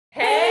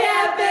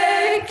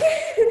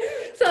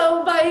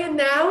by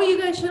now you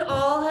guys should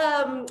all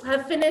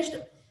have finished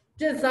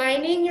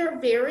designing your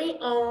very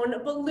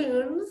own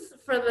balloons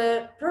for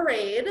the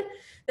parade,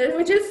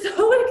 which is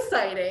so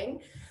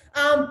exciting.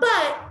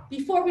 But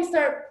before we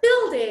start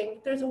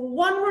building, there's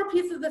one more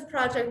piece of this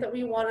project that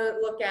we want to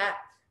look at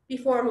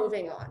before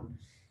moving on.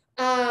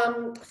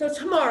 So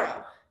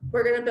tomorrow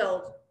we're going to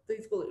build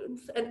these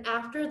balloons, and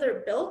after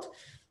they're built,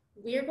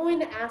 we're going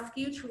to ask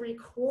you to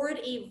record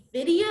a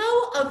video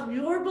of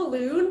your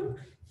balloon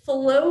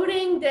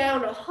floating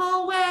down a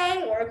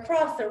hallway or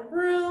across a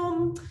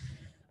room,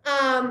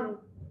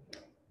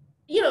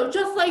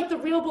 just like the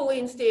real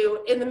balloons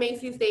do in the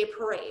Macy's Day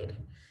Parade.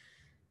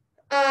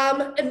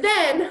 And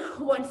then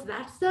once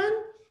that's done,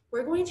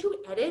 we're going to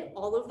edit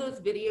all of those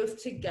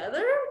videos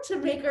together to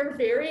make our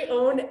very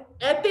own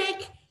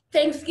epic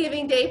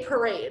Thanksgiving Day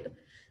Parade.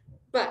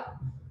 But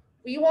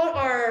we want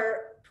our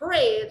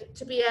parade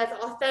to be as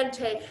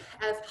authentic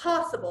as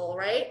possible,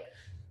 right?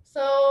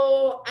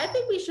 So I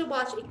think we should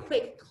watch a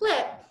quick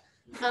clip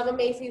of a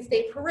Macy's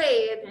Day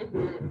Parade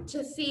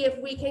to see if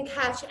we can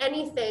catch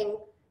anything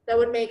that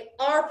would make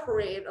our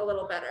parade a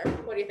little better.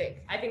 What do you think?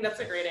 I think that's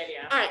a great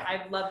idea. All right.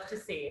 I'd love to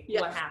see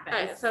what happens.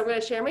 All right, so I'm going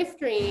to share my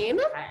screen.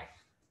 Okay.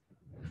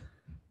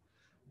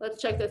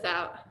 Let's check this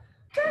out.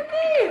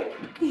 Turkey!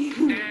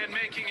 And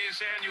making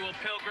his annual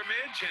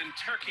pilgrimage and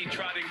turkey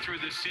trotting through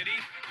the city,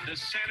 the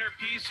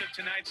centerpiece of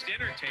tonight's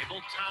dinner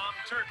table, Tom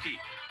Turkey.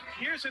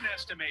 Here's an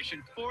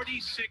estimation,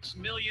 46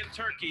 million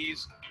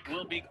turkeys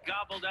will be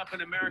gobbled up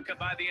in America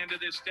by the end of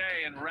this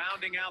day. And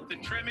rounding out the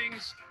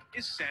trimmings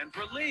is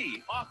Sandra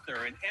Lee,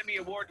 author and Emmy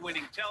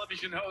Award-winning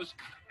television host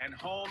and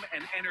home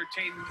and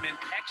entertainment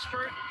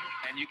expert.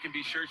 And you can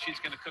be sure she's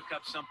going to cook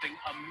up something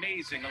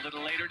amazing a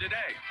little later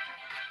today.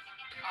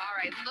 All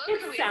right, look.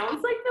 It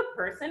sounds like the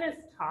person is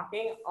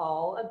talking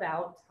all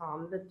about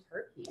Tom the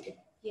turkey.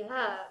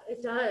 Yeah,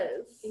 it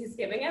does. He's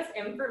giving us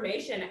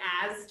information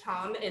as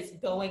Tom is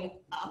going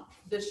up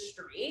the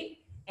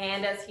street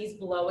and as he's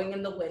blowing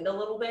in the wind a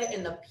little bit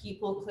and the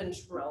people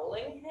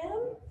controlling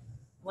him.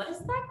 What is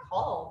that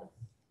called?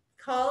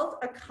 Called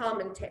a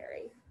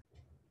commentary.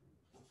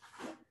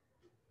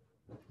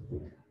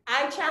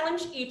 I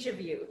challenge each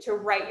of you to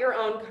write your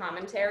own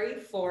commentary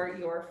for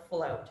your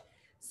float.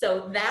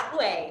 So that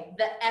way,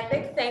 the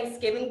epic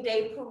Thanksgiving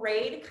Day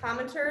Parade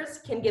commenters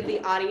can give the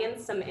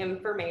audience some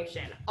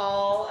information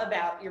all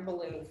about your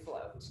balloon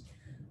float.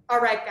 All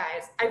right,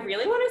 guys, I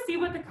really want to see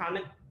what the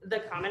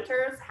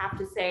commenters have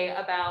to say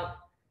about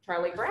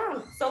Charlie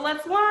Brown. So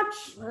let's watch.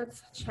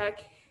 Let's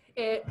check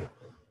it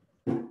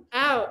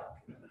out.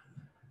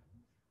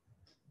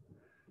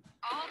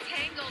 All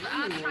tangled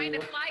up, trying to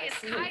fly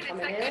his kite. It's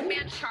that good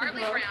man Charlie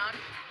Brown,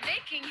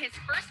 making his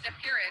first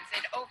appearance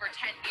in over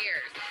 10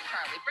 years.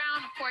 Charlie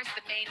Brown, of course,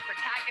 the main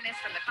protagonist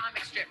from the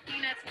comic strip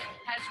Peanuts,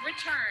 has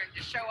returned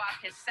to show off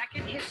his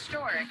second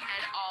historic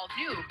and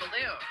all-new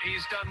balloon.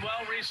 He's done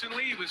well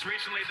recently. He was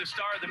recently the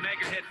star of the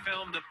mega hit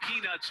film The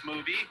Peanuts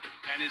movie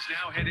and is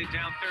now headed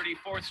down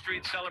 34th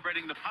Street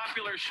celebrating the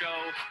popular show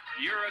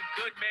You're a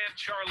Good Man,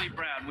 Charlie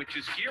Brown, which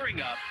is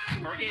gearing up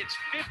for its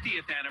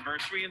 50th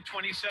anniversary in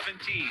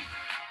 2017.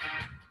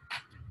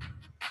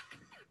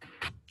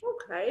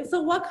 Okay,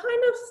 so what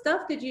kind of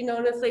stuff did you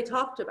notice they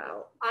talked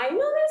about? I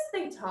noticed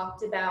they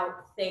talked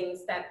about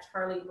things that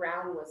Charlie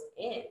Brown was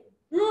in.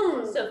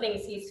 So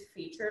things he's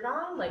featured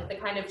on, like the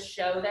kind of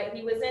show that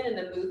he was in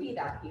the movie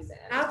that he's in.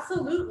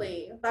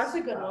 Absolutely, that's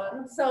a good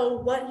one. So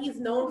what he's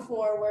known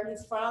for, where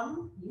he's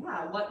from?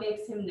 Yeah, what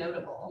makes him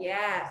notable.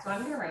 Yeah. So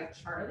I'm gonna write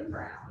Charlie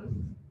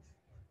Brown.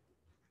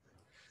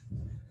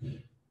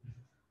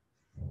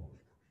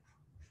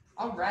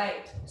 All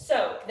right,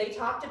 so they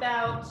talked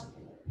about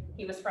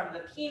he was from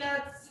the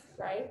Peanuts,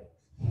 Right?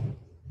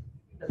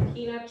 the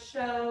Peanuts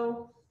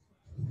show.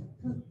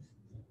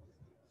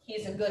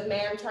 He's a good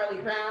man,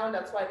 Charlie Brown.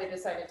 That's why they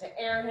decided to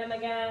air him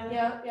again.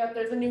 Yeah,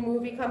 there's a new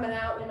movie coming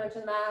out. They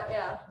mentioned that,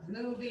 yeah.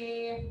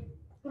 Movie.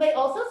 They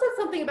also said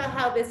something about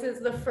how this is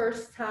the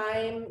first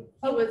time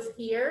he was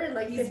here in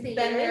like He's 50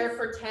 been there years.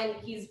 for 10,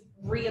 he's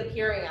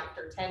reappearing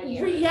after 10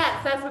 years.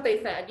 Yes, that's what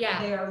they said,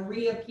 yeah. They are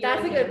reappearing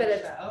That's a good in the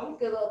bit show. of,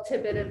 good little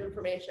tidbit of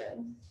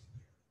information.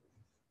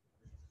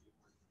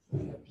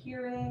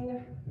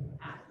 Reappearing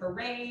at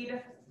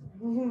parade.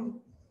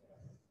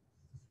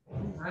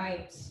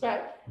 Right.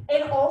 Right.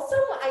 And also,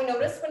 I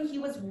noticed when he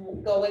was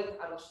going,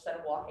 I almost said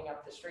walking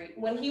up the street,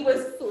 when he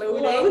was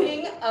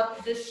floating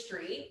up the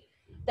street,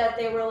 that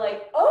they were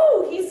like,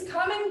 oh, he's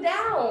coming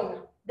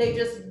down. They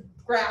just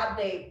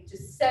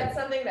said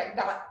something that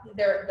got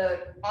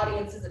the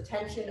audience's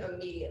attention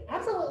immediately.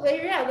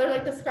 Absolutely, yeah, they're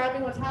like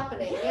describing what's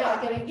happening.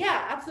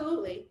 Yeah,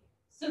 absolutely.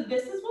 So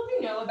this is what we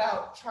know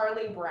about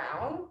Charlie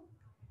Brown.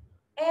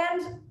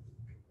 And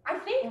I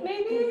think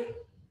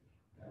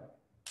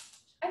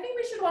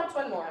we should watch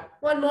one more.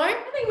 One more? I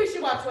think we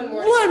should watch one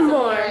more. One Some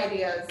more.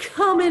 ideas.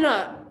 Coming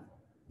up.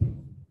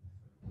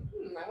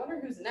 I wonder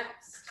who's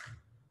next.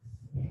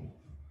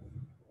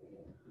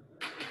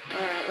 All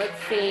right, let's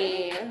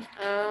see.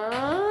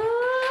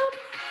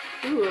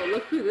 Ooh,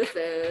 look who this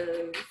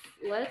is.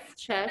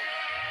 Let's check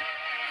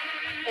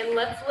And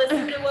let's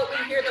listen to what we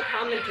hear the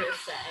commenters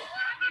say.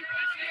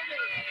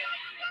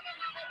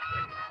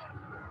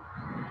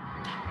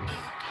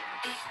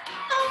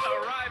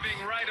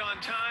 Arriving right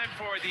on time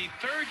for the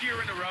third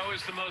year in a row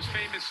as the most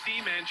famous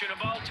steam engine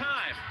of all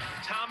time.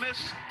 Thomas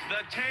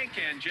the Tank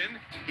Engine.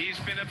 He's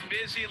been a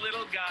busy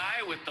little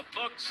guy with the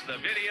books, the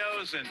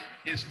videos, and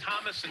his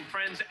Thomas and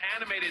Friends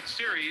animated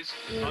series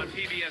on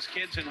PBS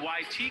Kids and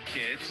YT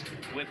Kids.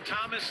 With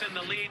Thomas in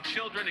the lead,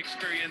 children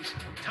experience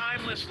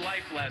timeless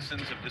life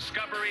lessons of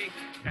discovery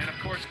and, of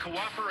course,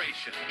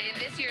 cooperation. In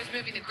this year's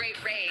movie, The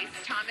Great Race,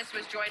 Thomas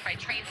was joined by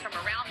trains from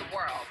around the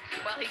world.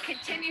 Well, he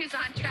continues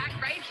on track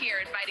right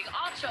here, inviting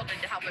all children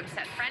to help him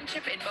set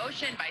friendship in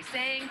motion by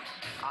saying,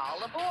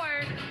 all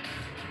aboard.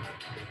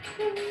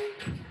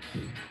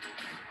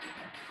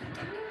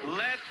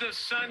 Let the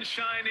sun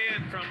shine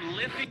in from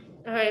Lithium.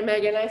 All right,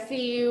 Megan, I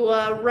see you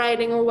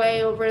writing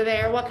away over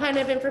there. What kind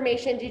of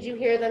information did you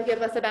hear them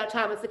give us about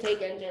Thomas the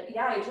Tank Engine?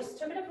 Yeah, I just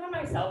took it upon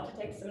myself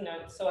to take some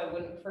notes so I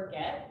wouldn't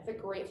forget. It's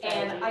a great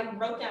strategy. And I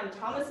wrote down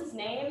Thomas's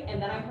name,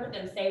 and then I heard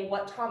them say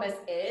what Thomas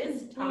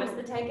is. Thomas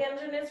the Tank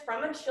Engine is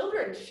from a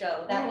children's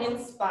show that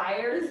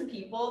inspires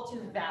people to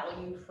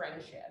value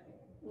friendship.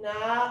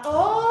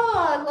 Oh,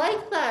 I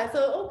like that.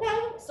 So,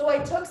 okay. So I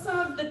took some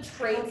of the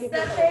traits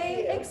that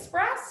they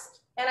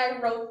expressed and I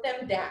wrote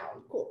them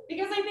down. Cool.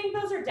 Because I think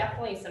those are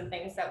definitely some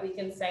things that we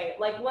can say.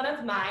 Like one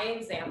of my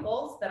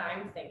examples that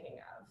I'm thinking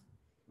of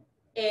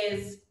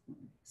is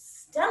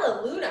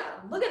Stella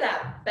Luna. Look at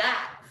that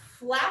bat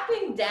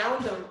flapping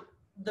down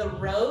the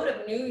road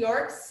of New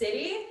York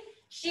City.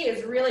 She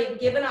is really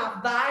giving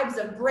off vibes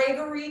of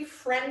bravery,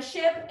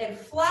 friendship, and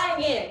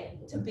flying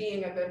in to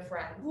being a good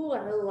friend. Ooh,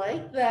 I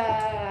like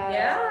that.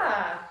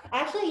 Yeah.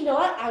 Actually, you know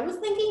what? I was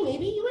thinking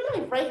maybe you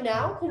and I right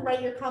now can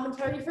write your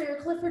commentary for your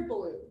Clifford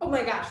balloon. Oh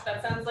my gosh,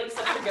 that sounds like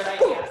such a good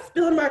idea.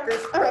 Spilling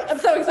markers. All right, I'm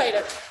so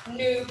excited.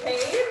 New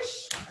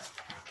page.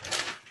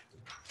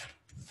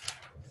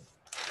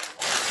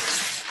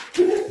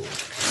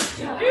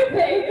 New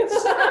page.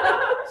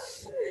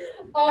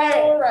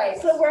 All right.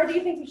 So where do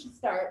you think we should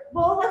start?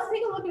 Well, let's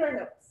take a look at our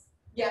notes.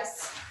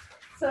 Yes.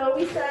 So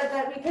we said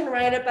that we can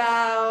write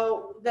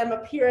about them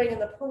appearing in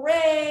the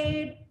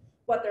parade,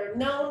 what they're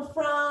known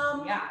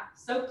from. Yeah.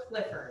 So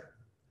Clifford.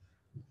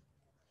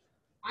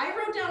 I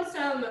wrote down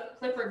some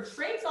Clifford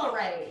traits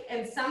already,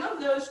 and some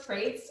of those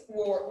traits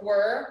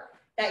were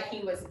that he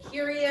was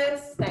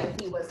curious,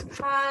 that he was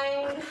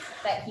kind,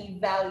 that he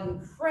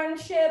valued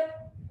friendship.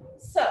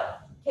 So,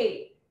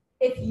 Katie,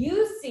 if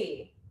you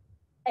see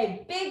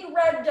a big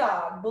red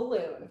dog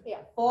balloon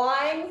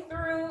flying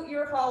through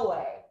your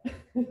hallway,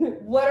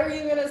 what are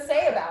you gonna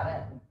say about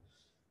it?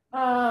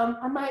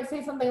 I might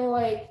say something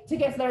like, to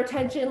get their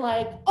attention,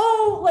 like,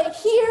 oh, like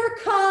here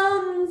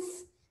comes,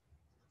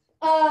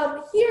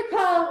 oh,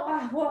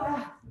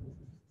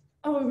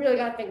 we really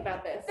gotta think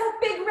about this. That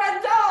big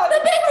red dog!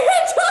 The big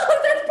red dog,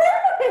 that's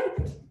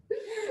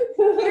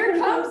perfect! Here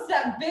comes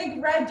that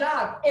big red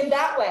dog. In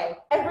that way,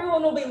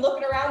 everyone will be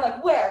looking around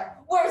like,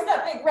 where's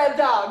that big red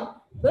dog?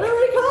 There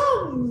he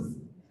comes!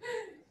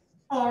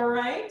 All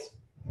right,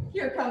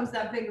 here comes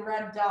that big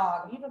red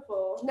dog.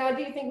 Beautiful. Now,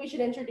 do you think we should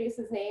introduce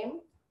his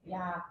name?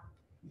 Yeah,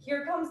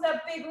 here comes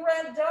that big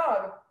red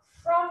dog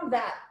from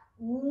that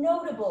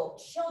notable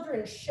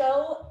children's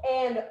show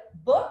and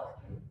book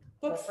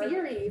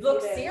series.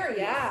 Book even. series.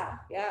 Yeah,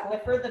 yeah.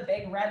 Clifford the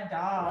Big Red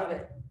Dog. Love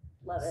it.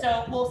 Love it.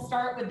 So we'll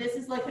start with, this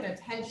is like an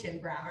attention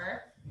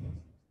grabber.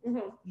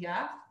 Mm-hmm.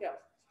 Yeah? Yeah.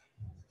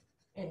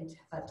 And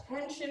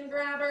attention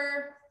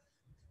grabber.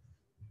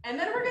 And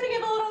then we're gonna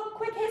give a little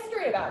quick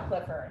history about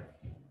Clifford.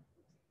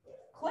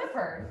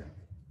 Clifford,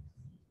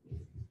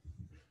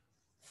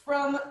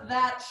 from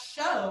that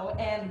show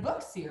and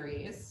book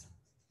series,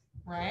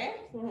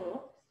 right? Mm-hmm.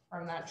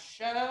 From that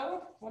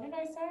show, what did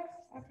I say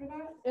after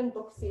that? In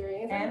book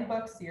series. And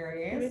book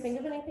series. Can we think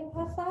of anything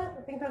past that?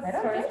 I think that's I as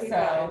don't far as think we've so.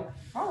 gotten.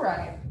 All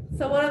right.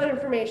 So what other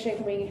information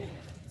can we?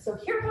 So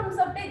here comes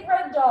a big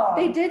red dog.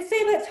 They did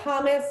say that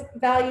Thomas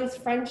values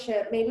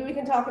friendship. Maybe we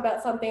can talk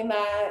about something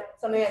that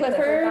Something that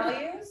Clifford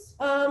values.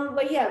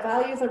 Like yeah,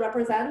 values or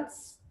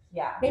represents.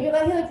 Yeah. Maybe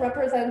that he like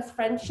represents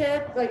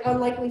friendship, like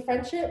unlikely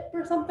friendship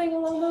or something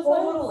along those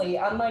lines. Totally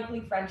unlikely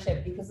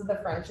friendship because of the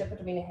friendship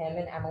between him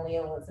and Emily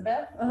and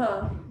Elizabeth.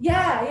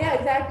 Yeah, yeah,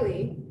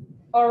 exactly.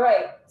 All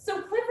right.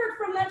 So Clifford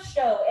from that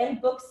show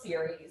and book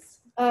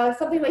series.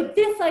 Something like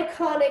this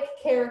iconic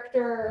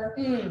character.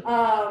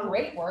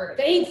 Great word.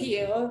 Thank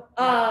you.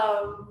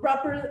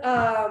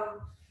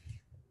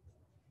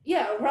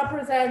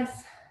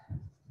 Represents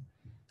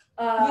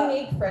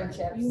unique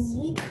friendships.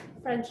 Unique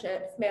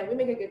friendships. Man, we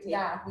make a good team.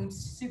 Yeah, we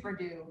super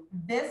do.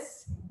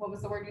 This, what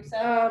was the word you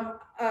said?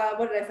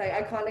 What did I say?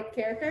 Iconic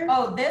character?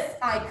 Oh, this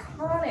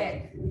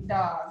iconic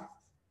dog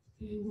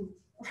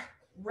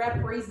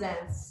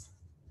represents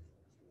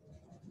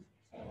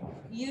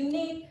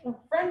unique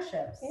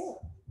friendships. Yeah.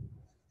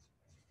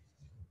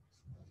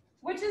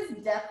 Which is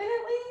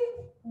definitely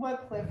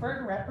what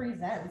Clifford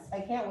represents. I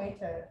can't wait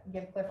to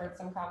give Clifford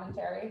some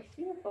commentary.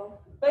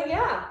 Beautiful. But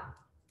yeah,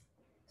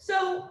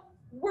 so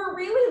we're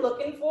really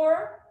looking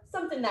for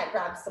something that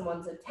grabs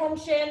someone's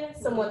attention,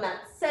 someone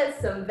that says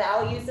some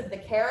values of the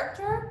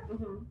character,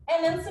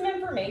 and then some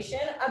information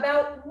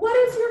about what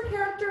is your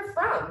character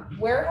from?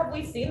 Where have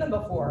we seen them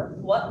before?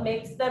 What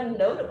makes them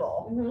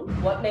notable?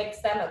 What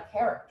makes them a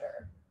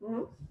character?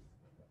 All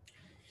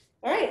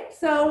right,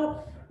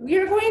 so we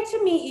are going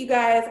to meet you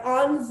guys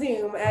on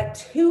Zoom at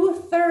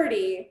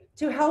 2:30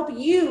 to help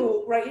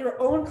you write your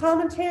own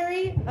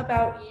commentary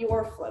about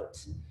your float.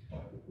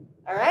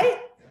 All right?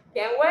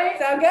 Can't wait.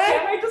 Sound good?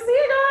 Can't wait to see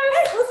you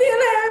guys. We'll see you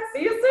there.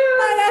 See you soon.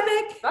 Bye,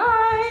 Epic.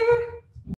 Bye.